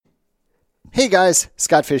Hey guys,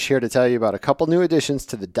 Scott Fish here to tell you about a couple new additions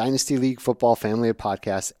to the Dynasty League Football family of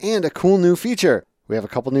podcasts and a cool new feature. We have a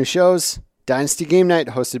couple new shows. Dynasty Game Night,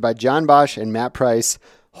 hosted by John Bosch and Matt Price.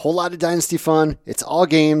 Whole lot of Dynasty fun. It's all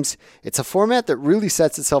games. It's a format that really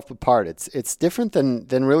sets itself apart. It's different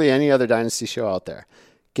than really any other Dynasty show out there.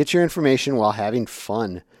 Get your information while having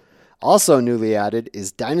fun. Also newly added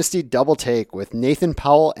is Dynasty Double Take with Nathan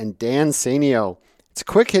Powell and Dan Sanio. It's a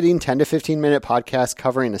quick-hitting 10 to 15-minute podcast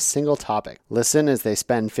covering a single topic. Listen as they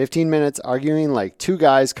spend 15 minutes arguing like two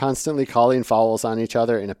guys constantly calling fouls on each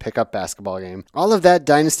other in a pickup basketball game. All of that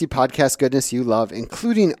Dynasty podcast goodness you love,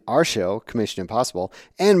 including our show, Commission Impossible,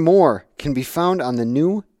 and more, can be found on the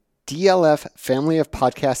new DLF Family of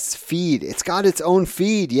Podcasts feed. It's got its own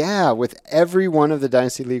feed, with every one of the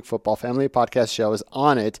Dynasty League Football Family of Podcast shows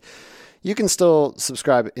on it. You can still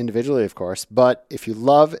subscribe individually, of course, but if you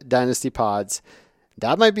love Dynasty Pods,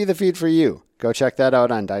 that might be the feed for you. Go check that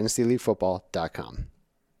out on dynastyleaguefootball.com.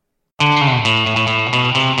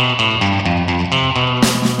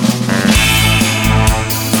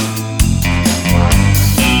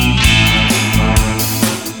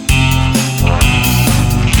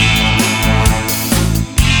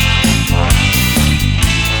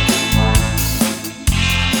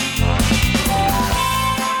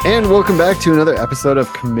 And welcome back to another episode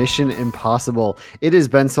of Commission Impossible. It has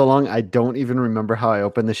been so long, I don't even remember how I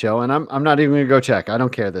opened the show, and I'm not even going to go check. I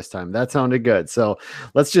don't care this time. That sounded good. So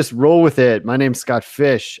let's just roll with it. My name's Scott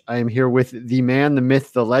Fish. I am here with the man, the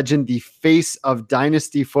myth, the legend, the face of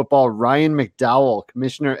Dynasty Football, Ryan McDowell,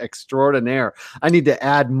 Commissioner Extraordinaire. I need to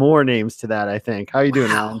add more names to that, I think. How you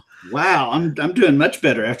doing, Alan? Wow, I'm doing much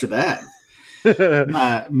better after that.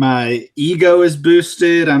 my ego is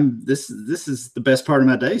boosted. This is the best part of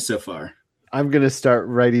my day so far. I'm gonna start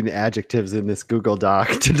writing adjectives in this Google Doc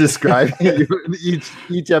to describe you.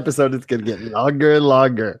 Each episode is gonna get longer and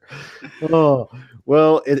longer. Oh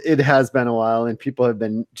well, it has been a while, and people have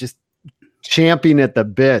been just champing at the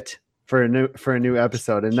bit for a new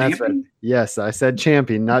episode, and that's right. Yes, I said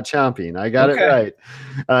champing, not chomping. I got it right.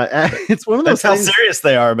 It's one of those. That's how serious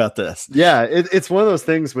they are about this. Yeah, it's one of those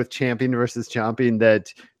things with champing versus chomping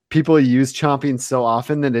that people use chomping so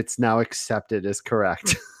often that it's now accepted as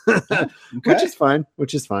correct, which is fine.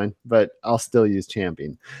 But I'll still use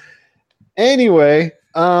champing. Anyway,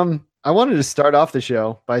 I wanted to start off the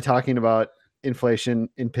show by talking about inflation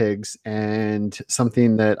in pigs and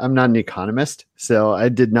something that I'm not an economist, so I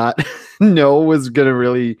did not know was going to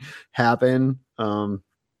really happen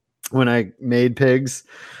when I made pigs.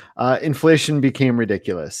 Inflation became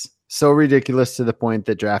ridiculous. So ridiculous to the point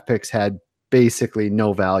that draft picks had basically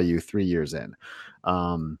no value 3 years in.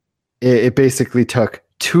 It basically took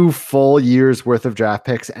 2 full years worth of draft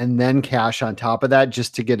picks and then cash on top of that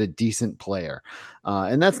just to get a decent player.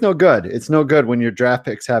 And that's no good. It's no good when your draft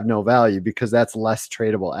picks have no value, because that's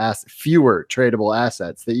fewer tradable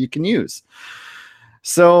assets that you can use.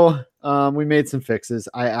 So we made some fixes.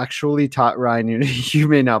 I actually taught Ryan, you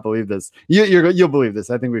may not believe this. You'll believe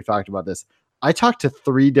this. I think we've talked about this. I talked to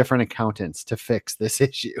 3 different accountants to fix this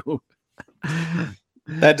issue.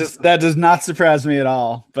 That does not surprise me at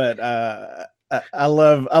all. But I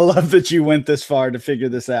love that you went this far to figure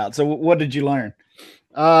this out. So what did you learn?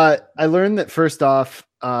 I learned that first off,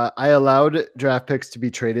 I allowed draft picks to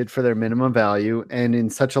be traded for their minimum value. And in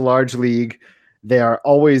such a large league, they are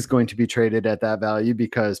always going to be traded at that value,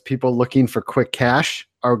 because people looking for quick cash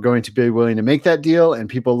are going to be willing to make that deal. And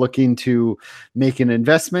people looking to make an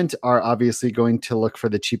investment are obviously going to look for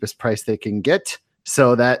the cheapest price they can get.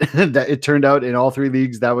 So that it turned out in all 3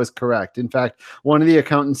 leagues, that was correct. In fact, one of the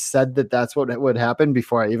accountants said that that's what would happen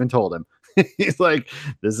before I even told him. He's like,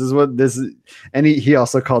 this is what this is. And he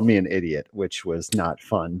also called me an idiot, which was not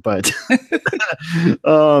fun. But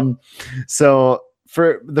so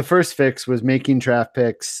for the first fix was making draft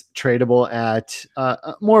picks tradable at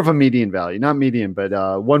more of a median value, not median, but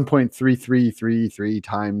 1.3333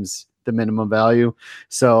 times the minimum value.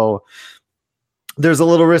 So there's a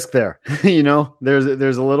little risk there,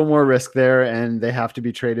 there's a little more risk there, and they have to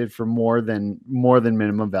be traded for more than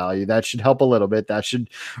minimum value. That should help a little bit. That should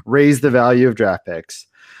raise the value of draft picks.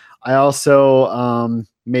 I also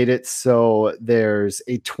made it so there's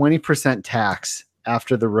a 20% tax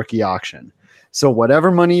after the rookie auction. So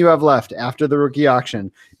whatever money you have left after the rookie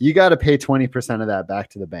auction, you got to pay 20% of that back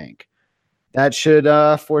to the bank. That should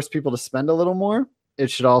force people to spend a little more. It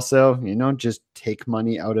should also, just take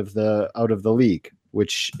money out of the league,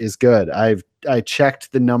 which is good. I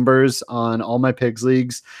checked the numbers on all my pigs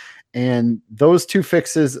leagues, and those 2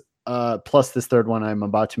 fixes, plus this third one I'm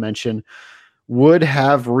about to mention, would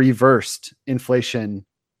have reversed inflation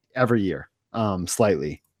every year,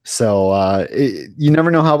 slightly. So you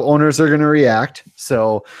never know how owners are going to react.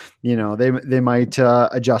 So, they might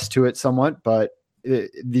adjust to it somewhat, but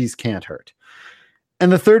these can't hurt.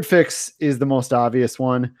 And the third fix is the most obvious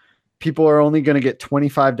one. People are only going to get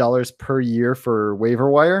 $25 per year for waiver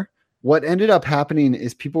wire. What ended up happening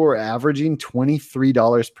is people were averaging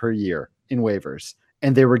 $23 per year in waivers,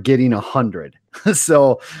 and they were getting 100.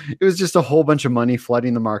 So it was just a whole bunch of money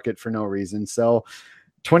flooding the market for no reason. So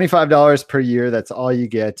 $25 per year, that's all you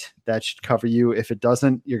get. That should cover you. If it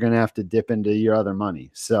doesn't, you're going to have to dip into your other money.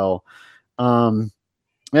 So,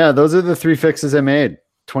 those are the three fixes I made.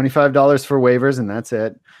 $25 for waivers, and that's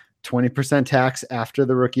it. 20% tax after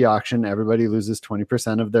the rookie auction. Everybody loses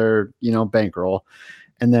 20% of their, bankroll.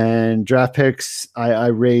 And then draft picks, I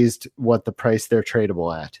raised what the price they're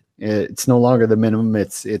tradable at. It's no longer the minimum.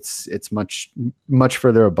 It's much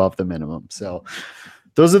further above the minimum. So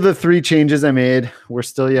those are the three changes I made. We're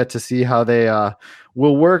still yet to see how they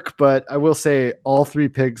will work, but I will say all three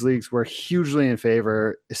Pigs leagues were hugely in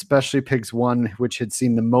favor, especially Pigs 1, which had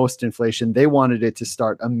seen the most inflation. They wanted it to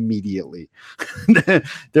start immediately.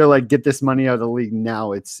 They're like, get this money out of the league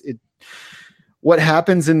now. What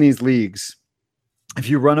happens in these leagues, if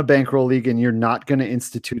you run a bankroll league and you're not going to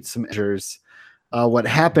institute some measures, what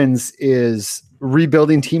happens is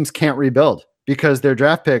rebuilding teams can't rebuild because their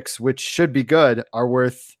draft picks, which should be good, are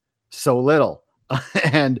worth so little.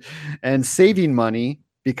 and saving money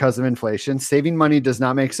because of inflation, saving money does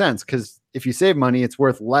not make sense, because if you save money, it's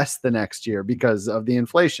worth less the next year because of the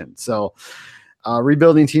inflation. So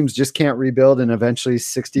rebuilding teams just can't rebuild, and eventually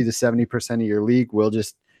 60 to 70% of your league will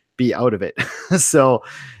just be out of it. So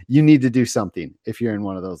you need to do something if you're in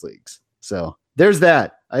one of those leagues. So there's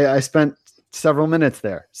that. I spent several minutes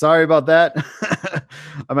there. Sorry about that.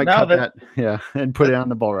 I might cut that. And put it on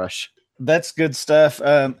the Bull Rush. That's good stuff.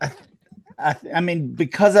 I mean,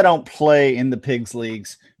 because I don't play in the Pigs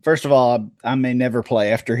leagues, first of all, I may never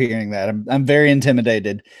play after hearing that. I'm very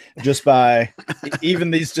intimidated just by even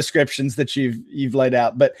these descriptions that you've laid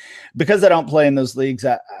out. But because I don't play in those leagues,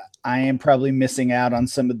 I am probably missing out on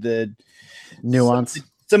some of the nuances,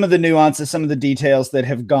 some of the details that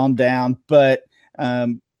have gone down. But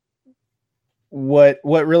what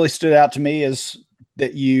really stood out to me is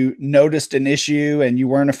that you noticed an issue and you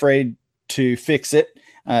weren't afraid to fix it.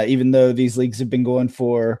 Even though these leagues have been going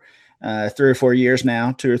for 3 or 4 years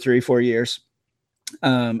now, 2 or 3, 4 years.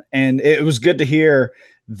 And it was good to hear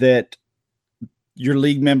that your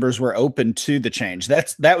league members were open to the change.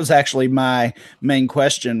 That was actually my main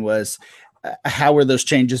question, was how were those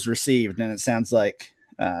changes received? And it sounds like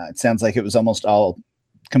it was almost all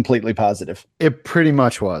completely positive. It pretty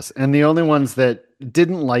much was. And the only ones that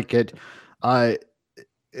didn't like it,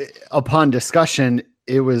 upon discussion,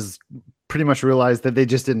 it was pretty much realized that they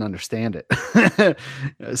just didn't understand it.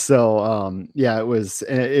 So, it was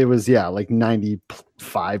like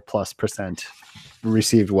 95+%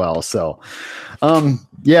 received well. So,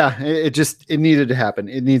 it needed to happen.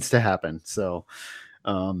 It needs to happen. So,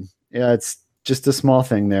 it's just a small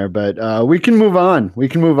thing there, but, we can move on. We're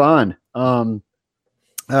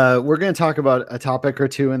going to talk about a topic or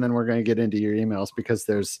two, and then we're going to get into your emails, because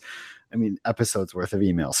there's, episodes worth of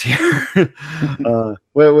emails here.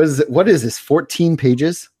 What is this? 14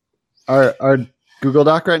 pages? Our Google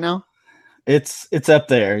Doc right now? It's up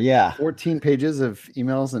there. Yeah. 14 pages of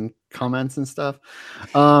emails and comments and stuff.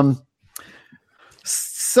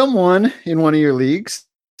 Someone in one of your leagues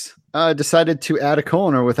decided to add a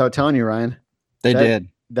co-owner without telling you, Ryan. They did.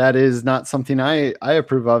 That is not something I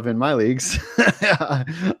approve of in my leagues.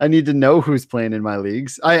 I need to know who's playing in my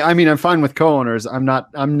leagues. I'm fine with co-owners. I'm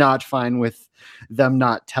not fine with them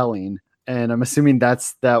not telling. And I'm assuming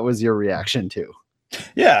that was your reaction too.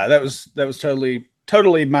 Yeah, that was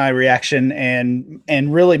totally my reaction, and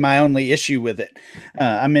really my only issue with it.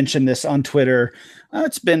 I mentioned this on Twitter.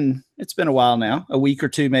 It's been a while now, a week or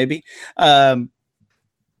two maybe.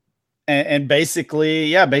 And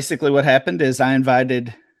basically what happened is I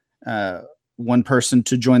invited one person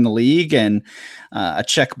to join the league, and I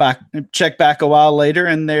check back a while later,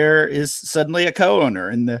 and there is suddenly a co-owner,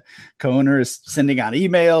 and the co-owner is sending out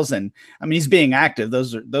emails, and he's being active.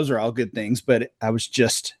 Those are all good things, but it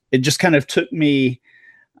just kind of took me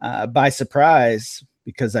by surprise,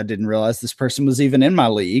 because I didn't realize this person was even in my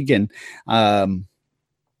league. And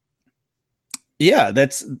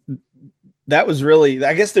that was really,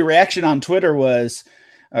 I guess the reaction on Twitter was,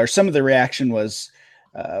 or some of the reaction was,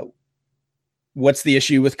 what's the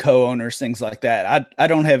issue with co-owners, things like that. I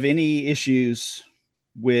don't have any issues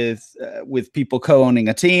with people co-owning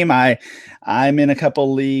a team. I'm in a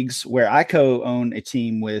couple leagues where I co-own a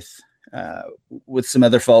team with some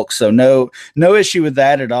other folks. So no issue with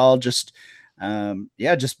that at all. Just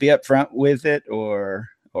just be upfront with it or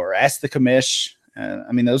ask the commish.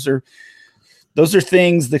 I mean, those are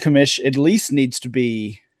things the commish at least needs to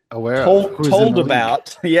be aware told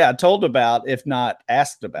about. Yeah, told about, if not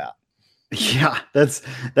asked about. Yeah, that's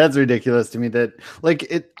ridiculous to me. That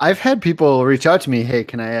I've had people reach out to me, hey,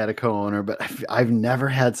 can I add a co-owner? But I've never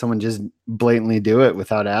had someone just blatantly do it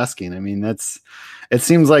without asking. I mean, it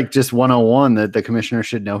seems like just 101 that the commissioner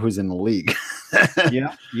should know who's in the league.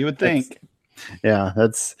 Yeah, you would think.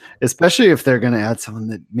 That's especially if they're going to add someone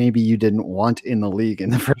that maybe you didn't want in the league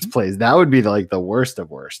in the first place. That would be the worst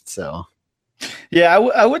of worst. So, yeah,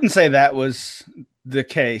 I wouldn't say that was the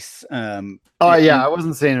case. I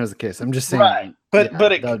wasn't saying it was the case. I'm just saying, right. But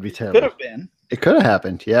it that would be terrible. Could have been. It could have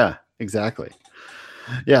happened. Yeah, exactly.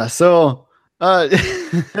 Yeah. So, I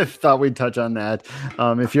thought we'd touch on that.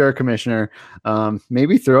 If you're a commissioner,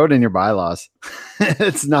 maybe throw it in your bylaws.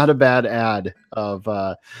 It's not a bad ad of,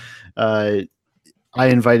 I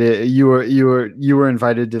invited you were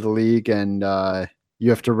invited to the league, and you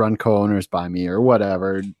have to run co-owners by me or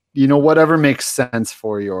whatever. Whatever makes sense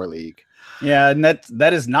for your league. Yeah, and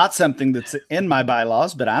that is not something that's in my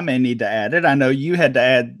bylaws, but I may need to add it. I know you had to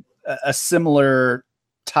add a similar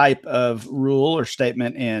type of rule or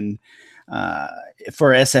statement in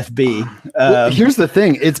for SFB. Well, here's the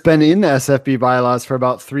thing: it's been in the SFB bylaws for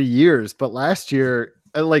about 3 years, but last year,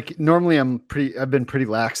 normally I've been pretty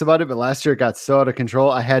lax about it, but last year it got so out of control,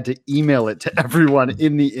 I had to email it to everyone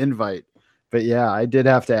in the invite. But yeah, I did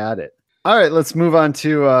have to add it. All right, let's move on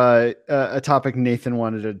to a topic Nathan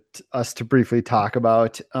wanted us to briefly talk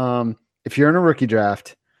about. If you're in a rookie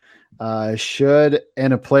draft, and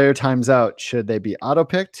a player times out, should they be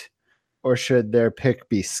auto-picked or should their pick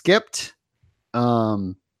be skipped?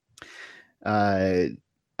 I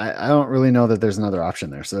don't really know that there's another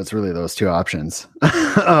option there, so it's really those two options.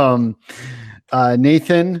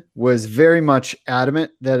 Nathan was very much adamant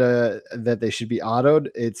that they should be autoed.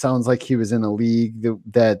 It sounds like he was in a league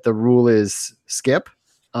that the rule is skip.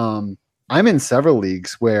 I'm in several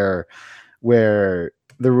leagues where the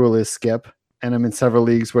rule is skip, and I'm in several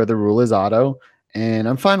leagues where the rule is auto, and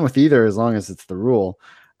I'm fine with either as long as it's the rule.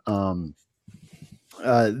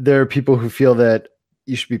 There are people who feel that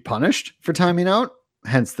you should be punished for timing out,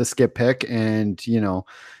 hence the skip pick, and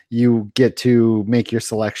you get to make your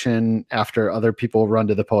selection after other people run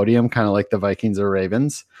to the podium, kind of like the Vikings or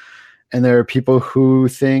Ravens. And there are people who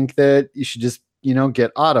think that you should just,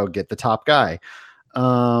 get the top guy.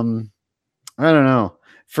 I don't know.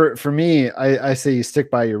 For me, I say you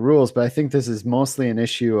stick by your rules, but I think this is mostly an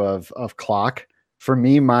issue of clock. For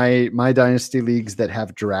me, my dynasty leagues that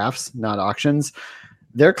have drafts, not auctions,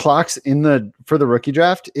 their clocks for the rookie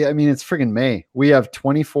draft. I mean, it's friggin' May. We have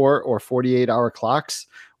 24 or 48 hour clocks.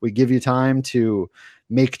 We give you time to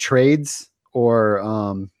make trades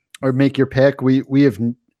or make your pick.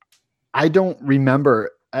 I don't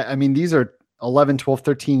remember. I mean, these are 11, 12,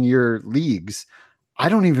 13 year leagues. I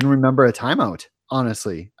don't even remember a timeout.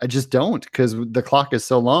 Honestly, I just don't, because the clock is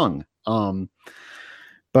so long. Yeah.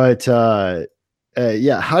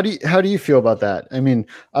 How do you feel about that? I mean,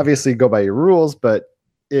 obviously go by your rules, but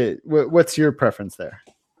what's your preference there?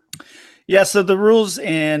 Yeah, so the rules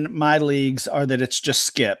in my leagues are that it's just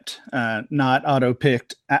skipped, not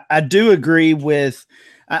auto-picked. I do agree with,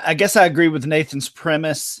 I guess I agree with Nathan's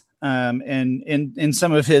premise. And in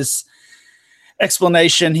some of his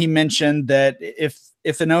explanation, he mentioned that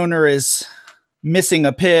if an owner is missing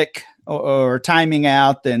a pick or timing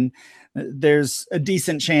out, then there's a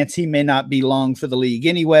decent chance he may not be long for the league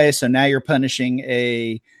anyway. So now you're punishing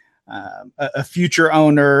a future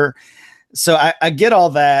owner. So I get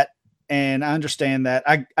all that. And I understand that.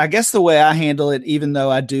 I guess the way I handle it, even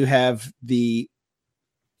though I do have the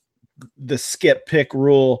skip pick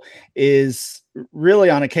rule, is really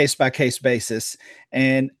on a case by case basis.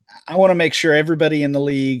 And I want to make sure everybody in the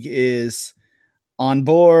league is on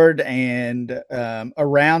board and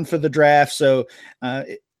around for the draft. So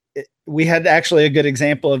we had actually a good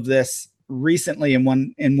example of this recently in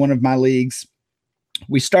one of my leagues.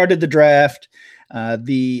 We started the draft. I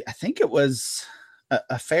think it was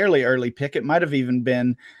a fairly early pick. It might have even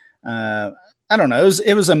been, I don't know.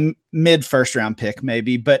 It was a mid first round pick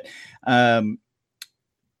maybe, but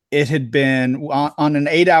it had been on an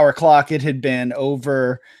 8 hour clock. It had been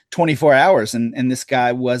over 24 hours and this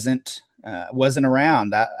guy wasn't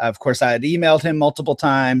around. Of course I had emailed him multiple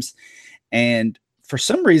times, and for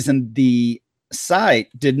some reason the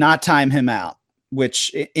site did not time him out,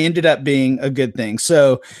 which ended up being a good thing.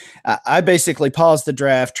 So I basically paused the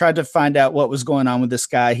draft, tried to find out what was going on with this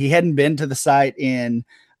guy. He hadn't been to the site in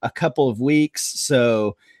a couple of weeks.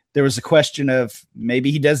 So there was a question of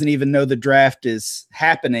maybe he doesn't even know the draft is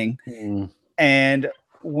happening. And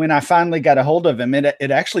when I finally got a hold of him,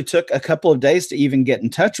 it actually took a couple of days to even get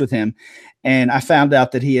in touch with him. And I found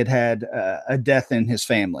out that he had a death in his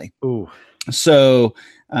family. Ooh. So,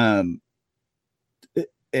 and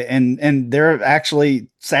there have actually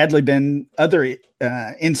sadly been other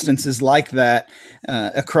instances like that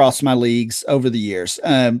across my leagues over the years.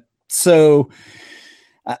 So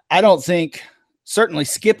I don't think, certainly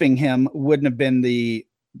skipping him wouldn't have been the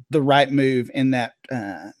right move in that,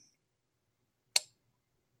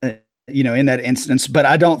 in that instance, but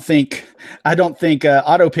I don't think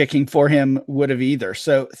auto picking for him would have either.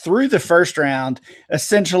 So through the first round,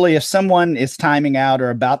 essentially, if someone is timing out or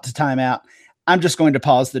about to time out, I'm just going to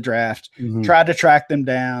pause the draft, try to track them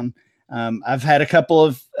down. I've had a couple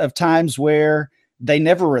of times where they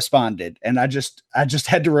never responded, and I just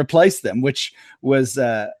had to replace them, which was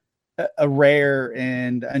a rare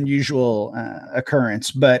and unusual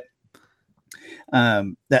occurrence. But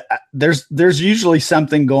that there's usually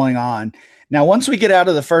something going on. Now, once we get out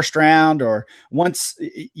of the first round, or once,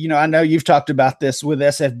 I know you've talked about this with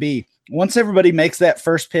SFB, once everybody makes that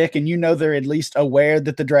first pick and they're at least aware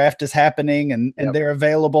that the draft is happening and they're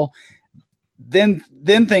available, then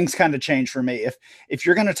things kind of change for me. If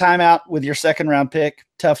you're going to time out with your second round pick,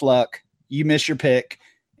 tough luck, you miss your pick.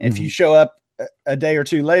 If you show up a day or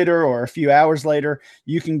two later or a few hours later,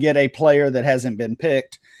 you can get a player that hasn't been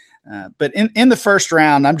picked. But in the first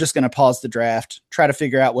round, I'm just going to pause the draft, try to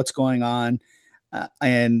figure out what's going on,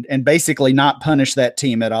 and basically not punish that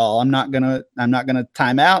team at all. I'm not gonna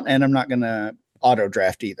time out, and I'm not gonna auto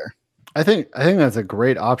draft either. I think that's a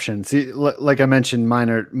great option. See, like I mentioned,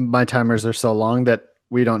 my timers are so long that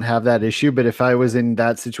we don't have that issue. But if I was in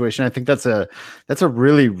that situation, I think that's a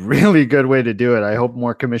really, really good way to do it. I hope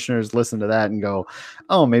more commissioners listen to that and go,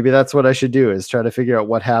 oh, maybe that's what I should do, is try to figure out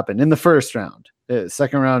what happened in the first round.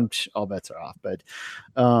 Second round, all bets are off. But,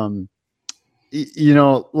 like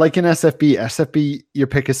in SFB, your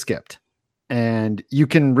pick is skipped, and you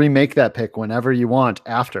can remake that pick whenever you want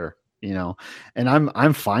after, and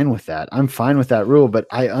I'm fine with that. I'm fine with that rule, but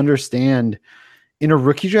I understand in a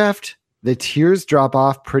rookie draft, the tiers drop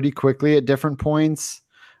off pretty quickly at different points,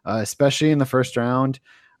 especially in the first round.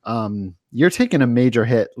 You're taking a major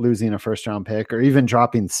hit losing a first round pick, or even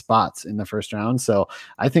dropping spots in the first round. So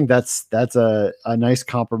I think that's a nice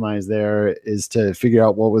compromise there, is to figure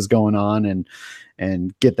out what was going on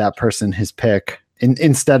and get that person his pick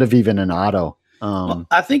instead of even an auto. Well,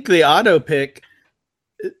 I think the auto pick,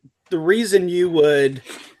 the reason you would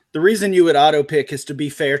auto pick is to be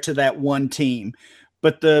fair to that one team,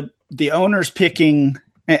 but the owner's picking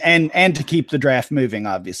and to keep the draft moving,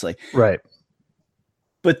 obviously. Right.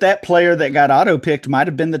 But that player that got auto picked might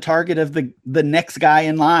have been the target of the next guy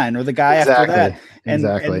in line, or the guy after that. And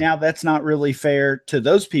now that's not really fair to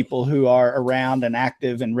those people who are around and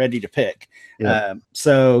active and ready to pick. Yeah.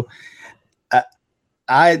 So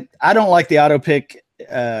I don't like the auto pick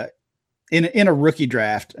in a rookie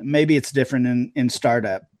draft. Maybe it's different in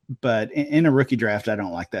startup, but in a rookie draft, I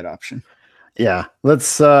don't like that option. Yeah,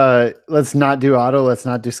 let's not do auto. Let's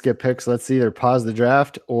not do skip picks. Let's either pause the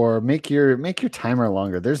draft or make your timer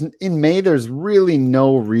longer. In May, there's really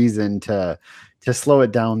no reason to slow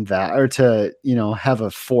it down that, or to have a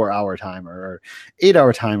 4-hour timer or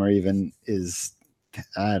 8-hour timer even is,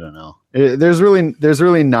 I don't know. There's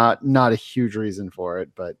really not a huge reason for it,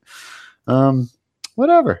 but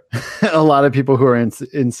whatever. A lot of people who are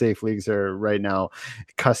in safe leagues are right now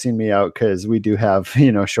cussing me out because we do have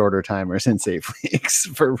shorter timers in safe leagues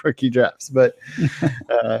for rookie drafts. But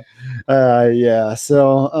yeah,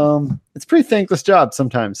 so it's a pretty thankless job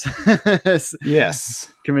sometimes.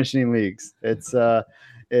 Yes, commissioning leagues. It's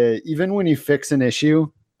even when you fix an issue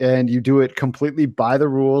and you do it completely by the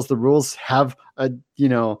rules. The rules have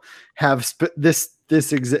this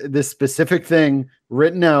specific thing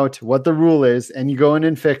written out, what the rule is, and you go in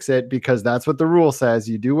and fix it because that's what the rule says.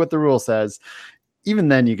 You do what the rule says. Even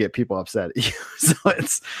then, you get people upset at you. So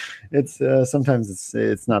it's sometimes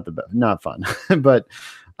it's not fun, but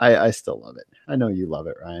I still love it. I know you love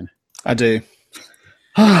it, Ryan. I do.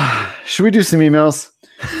 Should we do some emails?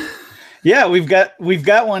 Yeah, we've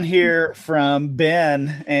got one here from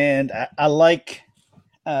Ben, and I like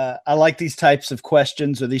these types of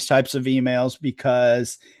questions or these types of emails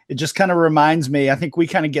because it just kind of reminds me. I think we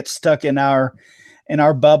kind of get stuck in our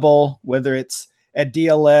bubble, whether it's at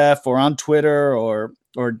DLF or on Twitter or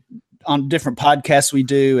on different podcasts we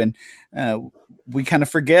do, and we kind of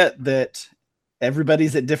forget that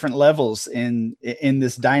everybody's at different levels in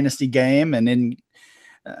this dynasty game and in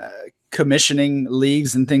commissioning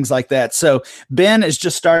leagues and things like that. So Ben is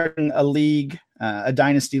just starting a league, a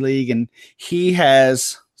dynasty league, and he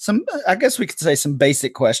has I guess we could say some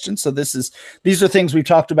basic questions. So these are things we've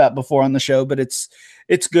talked about before on the show, but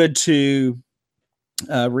it's good to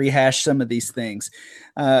rehash some of these things.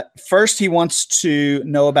 First, he wants to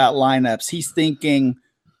know about lineups. He's thinking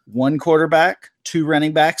 1 quarterback, 2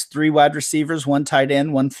 running backs, 3 wide receivers, 1 tight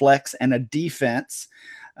end, 1 flex, and a defense.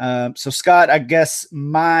 So Scott, I guess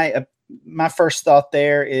my first thought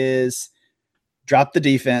there is drop the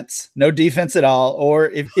defense, no defense at all. Or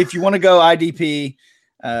if you want to go IDP,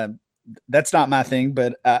 that's not my thing,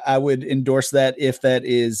 but I would endorse that if that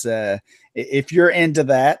is, if you're into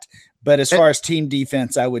that. But as far as team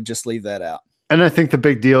defense, I would just leave that out. And I think the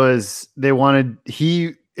big deal is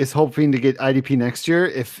he is hoping to get IDP next year.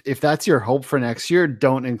 If that's your hope for next year,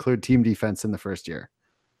 don't include team defense in the first year.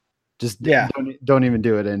 Just don't even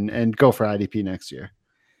do it and go for IDP next year.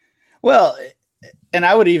 Well, and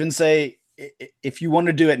I would even say if you want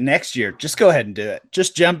to do it next year, just go ahead and do it.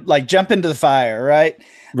 Just jump into the fire, right?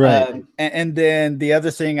 Right. And then the other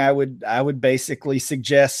thing I would basically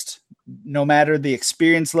suggest, no matter the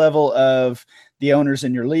experience level of the owners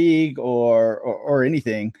in your league or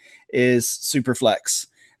anything, is super flex.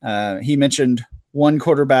 He mentioned 1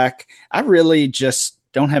 quarterback. I really just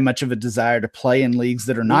don't have much of a desire to play in leagues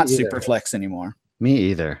that are not super flex anymore. Me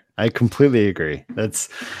either. I completely agree.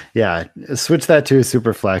 Switch that to a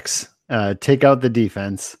super flex. Take out the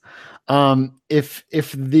defense.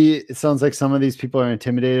 It sounds like some of these people are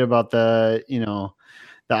intimidated about the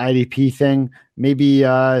IDP thing, maybe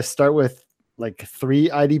start with like 3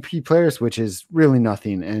 IDP players, which is really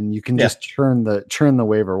nothing, and you can just churn the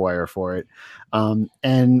waiver wire for it.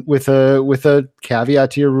 And with a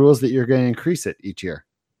caveat to your rules that you're going to increase it each year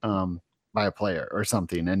by a player or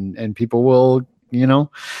something, and people will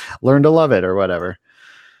learn to love it or whatever.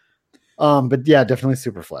 But yeah, definitely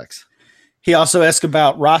super flex. He also asked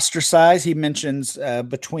about roster size. He mentions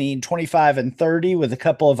between 25 and 30 with a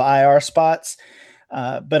couple of IR spots.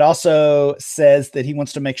 But also says that he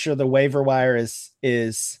wants to make sure the waiver wire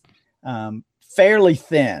is fairly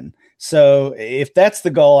thin. So if that's the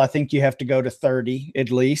goal, I think you have to go to 30 at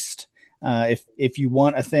least. If you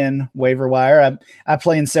want a thin waiver wire, I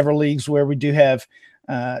play in several leagues where we do have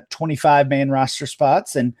 25-man roster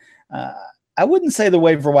spots, and I wouldn't say the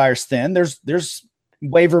waiver wire is thin. There's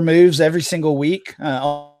waiver moves every single week,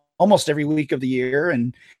 almost every week of the year,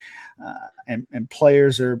 and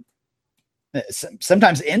players are.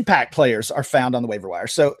 Sometimes impact players are found on the waiver wire.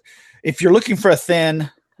 So if you're looking for a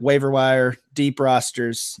thin waiver wire, deep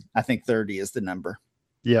rosters, I think 30 is the number.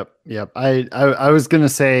 Yep. I was going to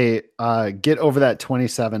say, get over that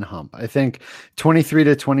 27 hump. I think 23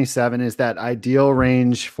 to 27 is that ideal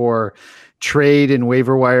range for trade and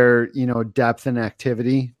waiver wire, depth and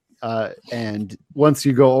activity. And once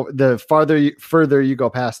you go further you go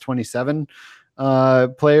past 27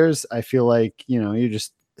 players, I feel like, you're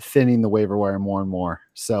just thinning the waiver wire more and more.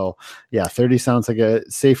 So yeah, 30 sounds like a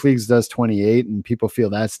safe leagues does 28 and people feel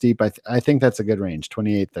that's deep. I think that's a good range,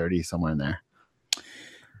 28, 30, somewhere in there.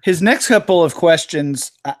 His next couple of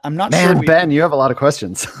questions, I'm not sure. Ben, you have a lot of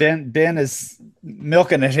questions. Ben is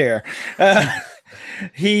milking it here.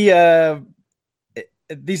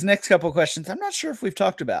 These next couple of questions, I'm not sure if we've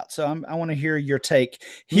talked about. So I want to hear your take.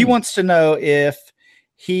 He wants to know if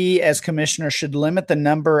he, as commissioner, should limit the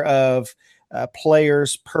number of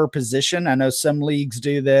players per position. I know some leagues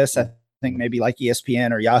do this. I think maybe like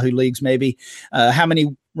ESPN or Yahoo leagues, maybe how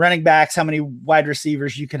many running backs, how many wide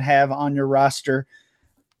receivers you can have on your roster.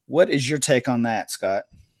 What is your take on that, Scott?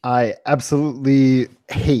 I absolutely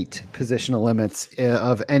hate positional limits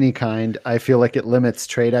of any kind. I feel like it limits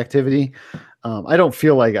trade activity. I don't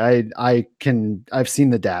feel like I've seen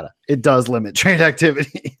the data. It does limit trade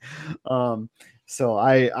activity. So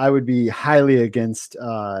I would be highly against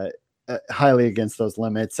those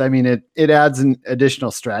limits. I mean, it adds an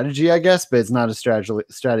additional strategy, I guess, but it's not a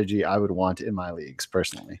strategy I would want in my leagues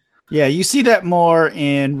personally. Yeah, you see that more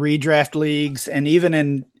in redraft leagues, and even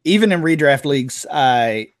in redraft leagues,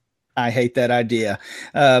 I hate that idea.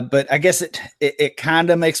 But I guess it kind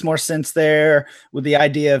of makes more sense there with the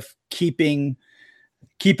idea of keeping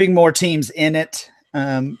more teams in it,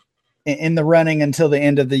 in the running until the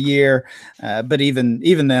end of the year. But even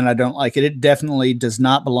then, I don't like it. It definitely does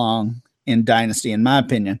not belong in Dynasty, in my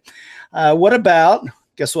opinion. What about,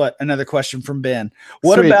 guess what? Another question from Ben.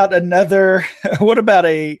 What Sweet. What about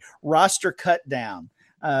a roster cut down?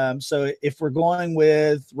 So if we're going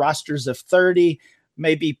with rosters of 30,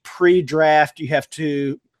 maybe pre-draft, you have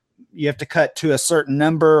to cut to a certain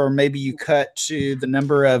number, or maybe you cut to the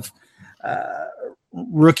number of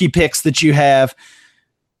rookie picks that you have.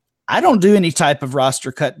 I don't do any type of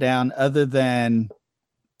roster cut down other than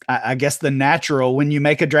I guess the natural, when you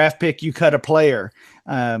make a draft pick, you cut a player.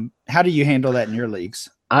 How do you handle that in your leagues?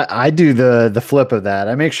 I do the flip of that.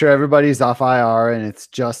 I make sure everybody's off IR and it's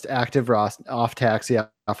just active off taxi,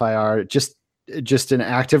 off IR, just an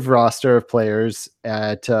active roster of players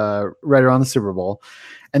at right around the Super Bowl.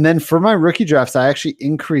 And then for my rookie drafts, I actually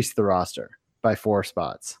increased the roster by 4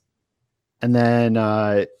 spots. And then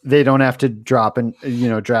they don't have to draft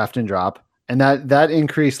and drop. And that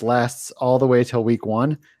increase lasts all the way till week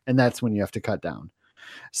 1. And that's when you have to cut down.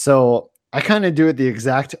 So I kind of do it the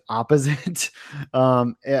exact opposite.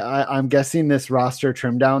 I'm guessing this roster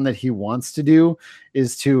trim down that he wants to do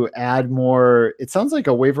is to add more. It sounds like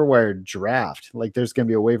a waiver wire draft. Like there's going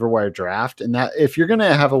to be a waiver wire draft. And that if you're going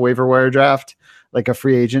to have a waiver wire draft, like a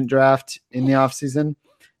free agent draft in the offseason,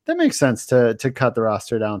 that makes sense to cut the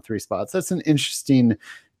roster down 3 spots. That's an interesting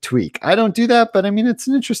tweak. I don't do that, but I mean, it's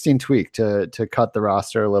an interesting tweak to cut the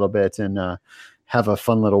roster a little bit and have a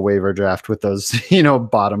fun little waiver draft with those,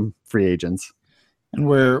 bottom free agents. And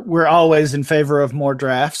we're always in favor of more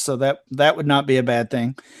drafts, so that would not be a bad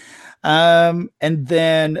thing. And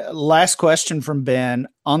then last question from Ben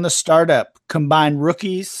on the startup: combine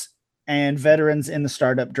rookies and veterans in the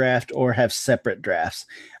startup draft or have separate drafts.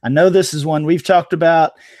 I know this is one we've talked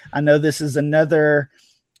about. I know this is another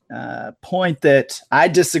point that I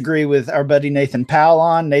disagree with our buddy Nathan Powell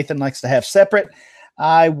on. Nathan likes to have separate.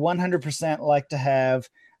 I 100% like to have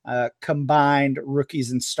combined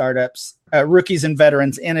rookies and startups, rookies and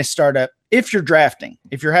veterans in a startup. If you're drafting,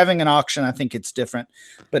 if you're having an auction, I think it's different,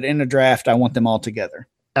 but in a draft, I want them all together.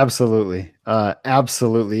 Absolutely.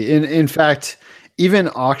 Absolutely. In fact, even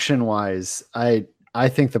auction wise, I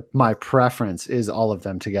think my preference is all of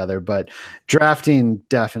them together, but drafting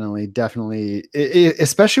definitely,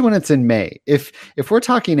 especially when it's in May. If we're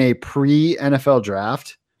talking a pre-NFL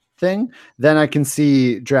draft thing, then I can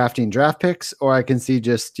see drafting draft picks, or I can see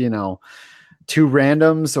just, 2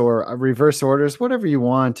 randoms or reverse orders, whatever you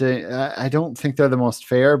want. I don't think they're the most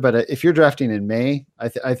fair, but if you're drafting in May,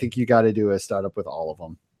 I think you got to do a startup with all of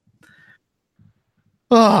them.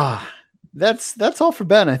 Oh, that's all for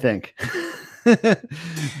Ben, I think.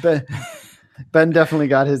 But Ben definitely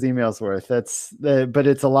got his emails worth. But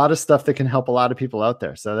it's a lot of stuff that can help a lot of people out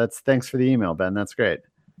there. So thanks for the email, Ben. That's great.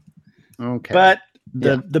 Okay. But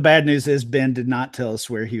the bad news is Ben did not tell us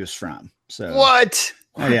where he was from. So what?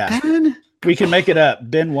 Yeah. Ben? We can make it up.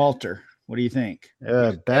 Ben Walter. What do you think?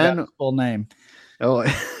 Ben, full name. Oh,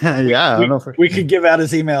 yeah. I don't know we could give out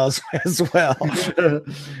his emails as well.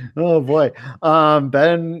 Oh boy.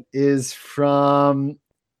 Ben is from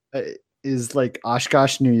is like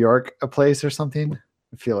Oshkosh, New York, a place or something.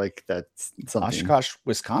 I feel like that's something. Oshkosh,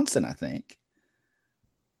 Wisconsin, I think.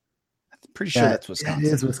 I'm pretty sure that's Wisconsin.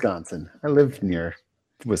 It is Wisconsin. I live near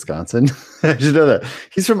Wisconsin. I should know that.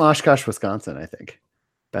 He's from Oshkosh, Wisconsin, I think.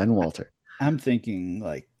 Ben Walter. I'm thinking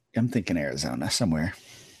Arizona somewhere.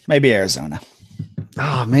 Maybe Arizona.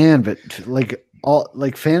 Oh man, but all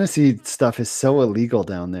fantasy stuff is so illegal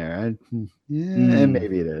down there. And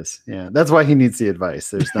maybe it is. Yeah, that's why he needs the advice.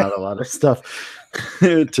 There's not a lot of stuff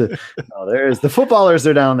there is. The footballers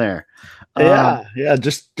are down there. Yeah,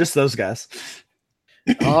 just those guys.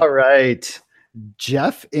 All right,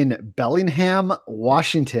 Jeff in Bellingham,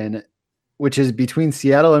 Washington, which is between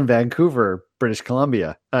Seattle and Vancouver, British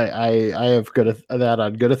Columbia. I have that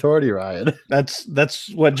on good authority, Ryan. That's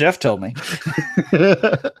what Jeff told me.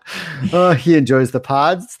 He enjoys the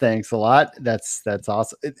pods. Thanks a lot. That's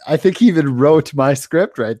awesome. I think he even wrote my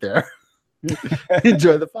script right there.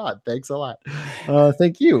 Enjoy the pod. Thanks a lot.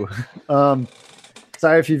 Thank you.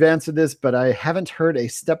 Sorry if you've answered this, but I haven't heard a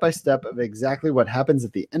step-by-step of exactly what happens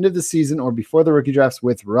at the end of the season or before the rookie drafts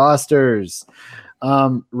with rosters.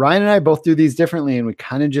 Ryan and I both do these differently, and we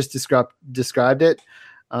kind of just described it.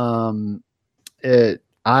 I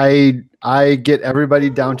get everybody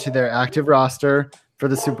down to their active roster for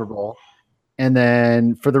the Super Bowl, and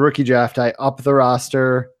then for the rookie draft, I up the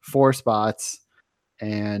roster 4 spots,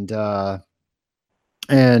 and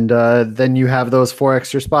then you have those 4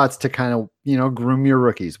 extra spots to kind of groom your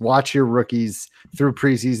rookies, watch your rookies through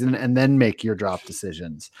preseason, and then make your drop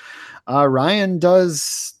decisions. Ryan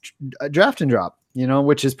does draft and drop.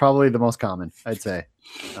 Which is probably the most common, I'd say.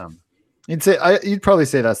 You'd probably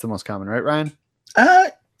say that's the most common, right, Ryan?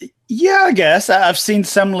 Yeah, I guess. I've seen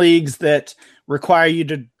some leagues that require you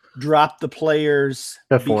to drop the players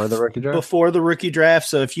before the rookie draft.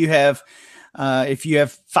 So if you have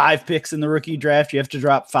 5 picks in the rookie draft, you have to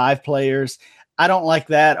drop 5 players. I don't like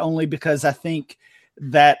that, only because I think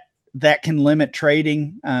that can limit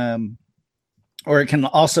trading. Or it can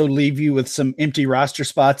also leave you with some empty roster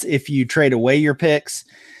spots if you trade away your picks.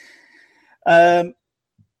 I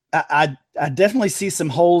I definitely see some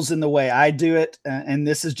holes in the way I do it. And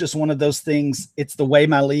this is just one of those things. It's the way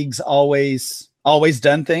my league's always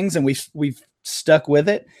done things, and we've stuck with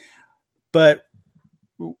it. But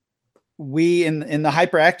we in the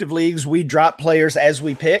hyperactive leagues, we drop players as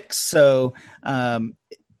we pick. So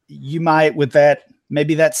you might, with that,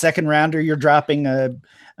 maybe that second rounder, you're dropping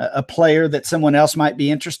a player that someone else might be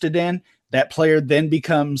interested in. That player then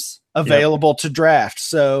becomes available to draft.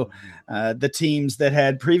 So the teams that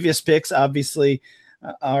had previous picks obviously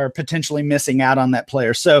are potentially missing out on that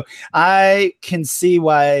player. So I can see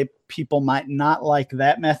why people might not like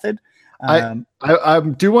that method. I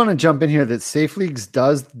do want to jump in here that Safe Leagues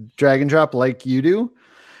does drag and drop like you do,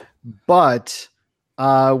 but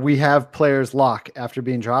we have players lock after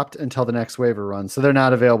being dropped until the next waiver run. So they're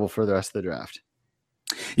not available for the rest of the draft.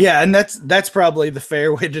 Yeah, and that's probably the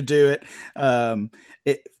fair way to do it.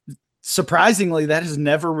 Surprisingly, that has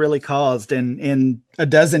never really caused in a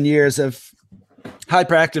dozen years of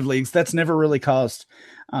hyperactive leagues. That's never really caused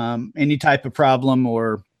any type of problem,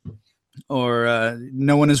 or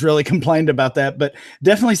no one has really complained about that. But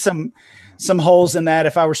definitely some holes in that.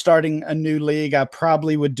 If I were starting a new league, I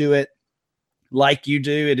probably would do it like you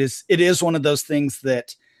do. It is one of those things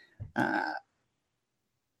that.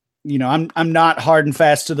 I'm not hard and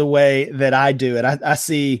fast to the way that I do it. I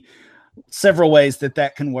see several ways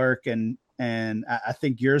that can work. And I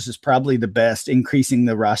think yours is probably the best, increasing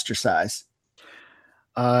the roster size.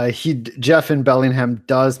 Jeff in Bellingham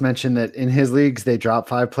does mention that in his leagues, they drop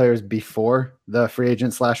 5 players before the free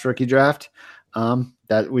agent / rookie draft.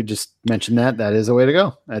 That we just mentioned that is a way to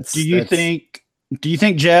go. Do you think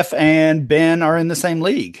Jeff and Ben are in the same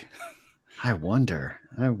league? I wonder.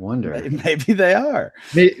 Maybe they are.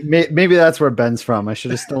 Maybe that's where Ben's from. I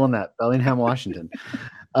should have stolen that. Bellingham, Washington.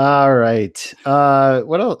 All right.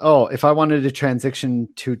 What else? Oh, if I wanted to transition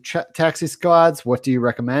to taxi squads, what do you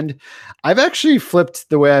recommend? I've actually flipped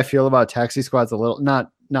the way I feel about taxi squads a little.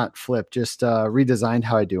 Not flipped, just redesigned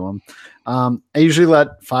how I do them. I usually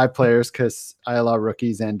let 5 players because I allow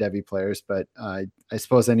rookies and Devy players, but I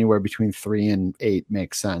suppose anywhere between 3 and 8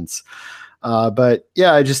 makes sense. But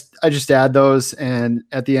yeah, I just add those, and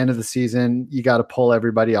at the end of the season, you got to pull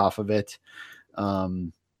everybody off of it.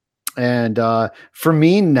 And for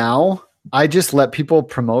me now, I just let people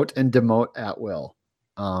promote and demote at will.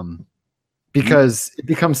 Because it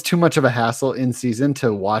becomes too much of a hassle in season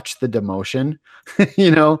to watch the demotion.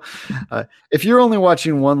 If you're only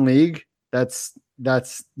watching one league, that's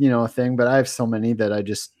a thing, but I have so many that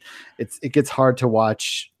it gets hard to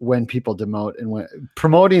watch when people demote, and when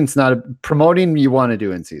promoting you want to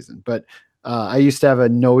do in season, but I used to have a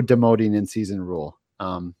no demoting in season rule.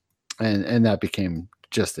 And that became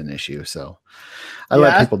just an issue. So I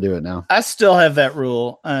let people do it now. I still have that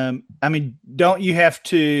rule. Don't you have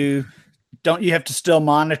to still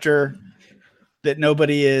monitor that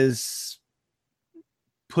nobody is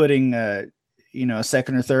putting a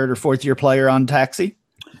second or third or fourth year player on taxi?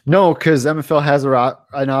 No, because MFL has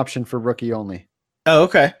an option for rookie only. Oh,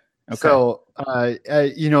 okay. So,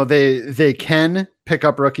 they can pick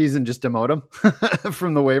up rookies and just demote them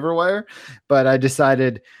from the waiver wire. But I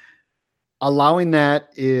decided allowing that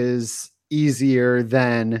is easier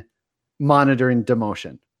than monitoring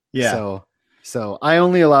demotion. Yeah. So I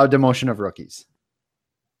only allow demotion of rookies.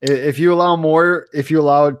 If you allow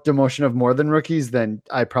demotion of more than rookies, then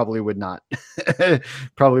I probably would not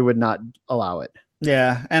allow it.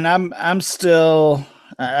 Yeah. And I'm still,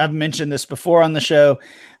 I've mentioned this before on the show,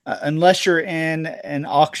 unless you're in an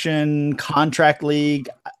auction contract league,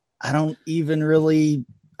 I don't really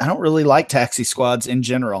like taxi squads in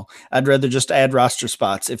general. I'd rather just add roster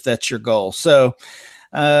spots if that's your goal. So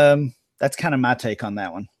that's kind of my take on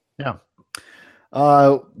that one. Yeah.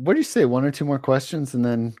 What do you say? 1 or 2 more questions and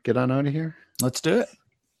then get on out of here? Let's do it.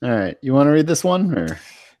 All right. You want to read this one? Or?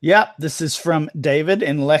 Yeah, this is from David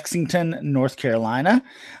in Lexington, North Carolina.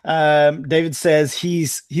 David says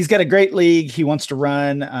he's got a great league he wants to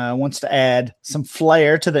run, wants to add some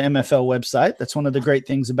flair to the MFL website. That's one of the great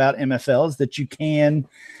things about MFL is that you can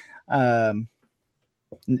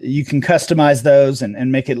customize those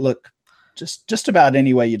and make it look just about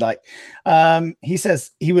any way you'd like. He says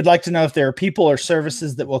he would like to know if there are people or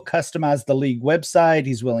services that will customize the league website.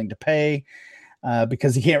 He's willing to pay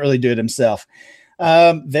because he can't really do it himself.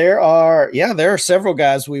 There are several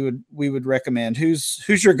guys we would recommend.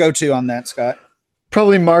 Who's your go-to on that, Scott?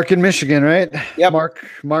 Probably Mark in Michigan, right? Yeah. Mark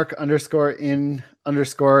 _in_MI.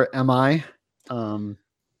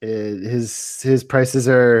 His prices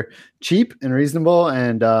are cheap and reasonable,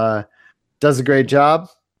 and does a great job.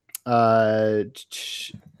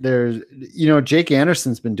 there's, Jake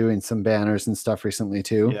Anderson's been doing some banners and stuff recently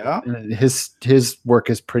too. Yeah. And his work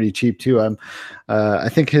is pretty cheap too. I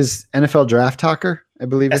think his NFL Draft Talker, I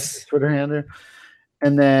believe is his Twitter handle.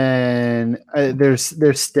 And then there's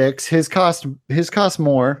sticks. His cost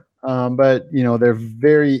more, but they're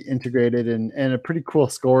very integrated and a pretty cool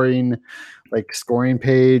scoring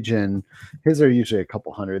page. And his are usually a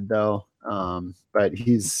couple hundred though. But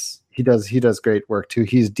he does great work too.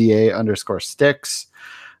 He's DA_sticks.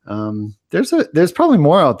 There's probably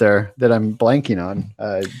more out there that I'm blanking on.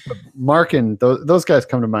 Mark and those guys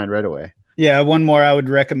come to mind right away. Yeah, one more I would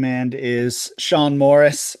recommend is Sean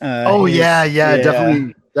Morris. Definitely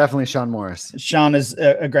Sean Morris. Sean is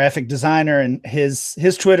a graphic designer, and his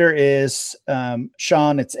Twitter is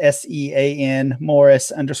Sean. It's SEAN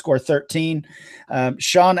Morris _13.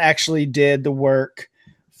 Sean actually did the work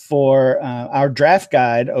for our draft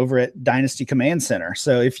guide over at Dynasty Command Center.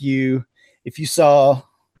 So if you saw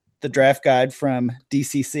the draft guide from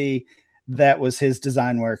DCC, that was his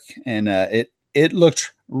design work, and it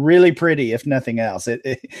looked really pretty, if nothing else.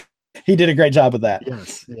 He did a great job with that.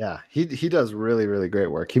 Yes, yeah, he does really, really great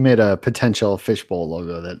work. He made a potential fishbowl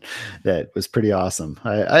logo that was pretty awesome.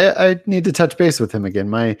 I need to touch base with him again.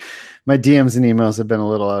 My DMs and emails have been a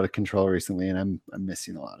little out of control recently, and I'm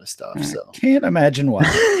missing a lot of stuff. So can't imagine why.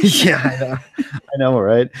 Yeah, I know,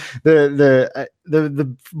 right?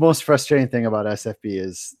 The most frustrating thing about SFB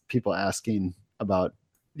is people asking about,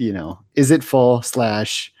 is it full /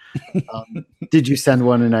 did you send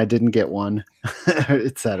one and I didn't get one,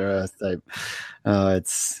 etc.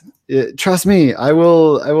 Trust me, I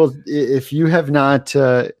will if you have not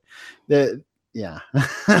I'm not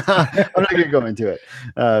gonna go into it,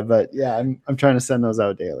 but yeah, I'm trying to send those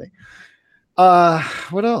out daily.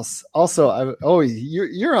 What else? Also,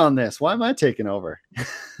 you're on this. Why am I taking over?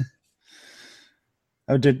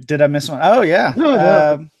 Oh, did I miss one? Oh yeah.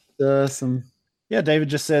 Yeah, David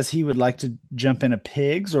just says he would like to jump in a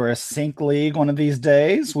pigs or a sync league one of these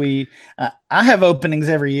days. I have openings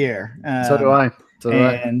every year. So do I.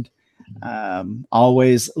 And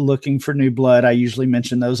always looking for new blood. I usually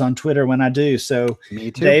mention those on Twitter when I do. So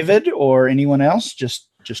me too. David or anyone else, just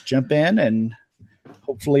jump in and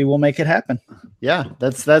hopefully we'll make it happen. Yeah,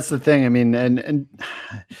 that's the thing. I mean, and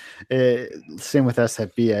same with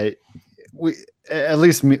SFB. At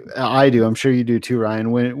least I do. I'm sure you do too, Ryan.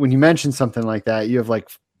 When you mention something like that, you have like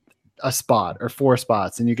a spot or 4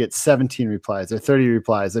 spots and you get 17 replies or 30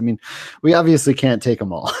 replies. I mean, we obviously can't take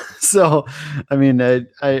them all. So, I mean,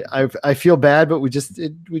 I feel bad, but we just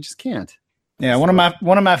can't. Yeah. So.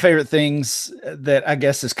 One of my favorite things that I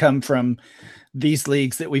guess has come from these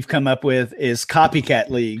leagues that we've come up with is copycat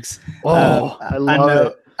leagues. Oh, I love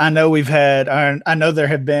it. I know there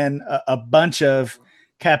have been a bunch of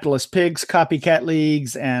Capitalist Pigs copycat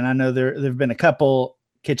leagues, and I know there have been a couple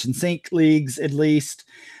kitchen sink leagues at least.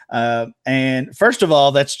 And first of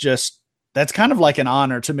all, that's kind of like an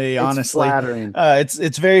honor to me, honestly. Flattering.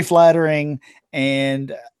 It's very flattering,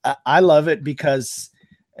 and I love it because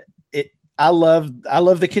I love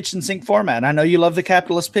the kitchen sink format. I know you love the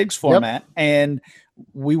Capitalist Pigs format, and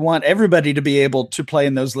we want everybody to be able to play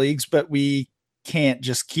in those leagues, but we can't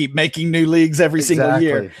just keep making new leagues every single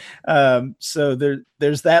year. So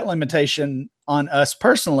there's that limitation on us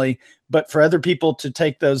personally, but for other people to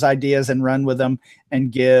take those ideas and run with them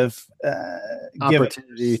and give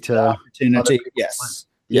opportunity.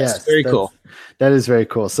 Yes, very cool. That is very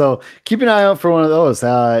cool. So keep an eye out for one of those.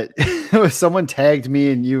 Someone tagged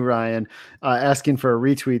me and you, Ryan, asking for a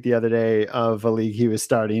retweet the other day of a league he was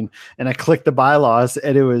starting, and I clicked the bylaws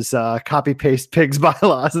and it was copy paste pigs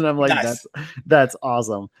bylaws, and I'm like, nice. That's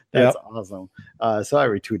awesome. That's awesome. So I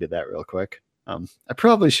retweeted that real quick. I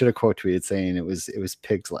probably should have quote tweeted saying it was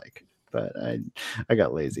pigs like, but I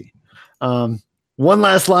got lazy. One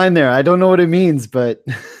last line there. I don't know what it means, but.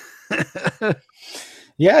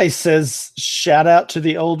 Yeah, he says, shout out to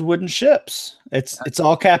the old wooden ships. It's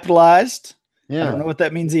all capitalized. Yeah. I don't know what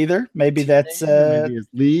that means either. Maybe that's maybe his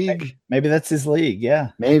league. Maybe that's his league. Yeah.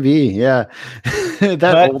 Maybe. Yeah.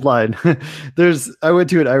 Old line. I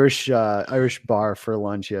went to an Irish bar for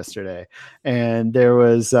lunch yesterday, and there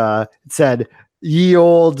was it said ye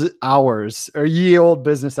old hours or ye old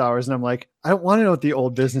business hours. And I'm like, I don't want to know what the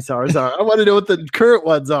old business hours are. I want to know what the current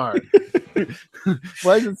ones are.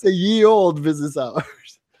 Why does it say ye old business hours?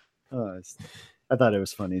 I thought it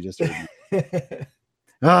was funny. Just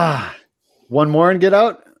one more and get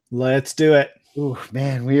out. Let's do it. Oh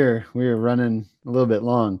man, we are running a little bit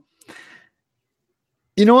long.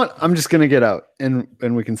 You know what? I'm just gonna get out and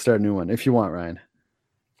we can start a new one if you want, Ryan.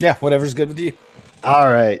 Yeah, whatever's good with you. All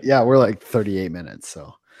right. Yeah, we're like 38 minutes.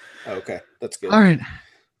 So okay, that's good. All right.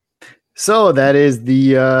 So that is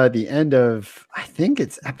the end of, I think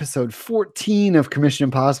it's episode 14 of Commission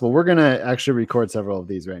Impossible. We're gonna actually record several of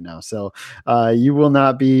these right now, so you will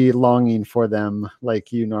not be longing for them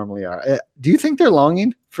like you normally are. Do you think they're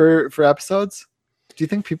longing for episodes? Do you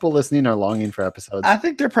think people listening are longing for episodes? I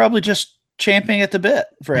think they're probably just champing at the bit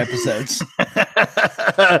for episodes.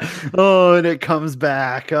 Oh, and it comes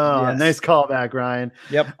back. Oh, Yes. Nice callback, Ryan.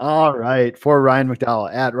 Yep. All right. For Ryan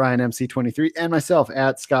McDowell at RyanMC23 and myself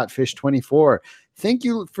at ScottFish24. Thank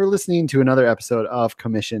you for listening to another episode of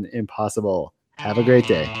Commission Impossible. Have a great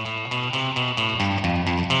day.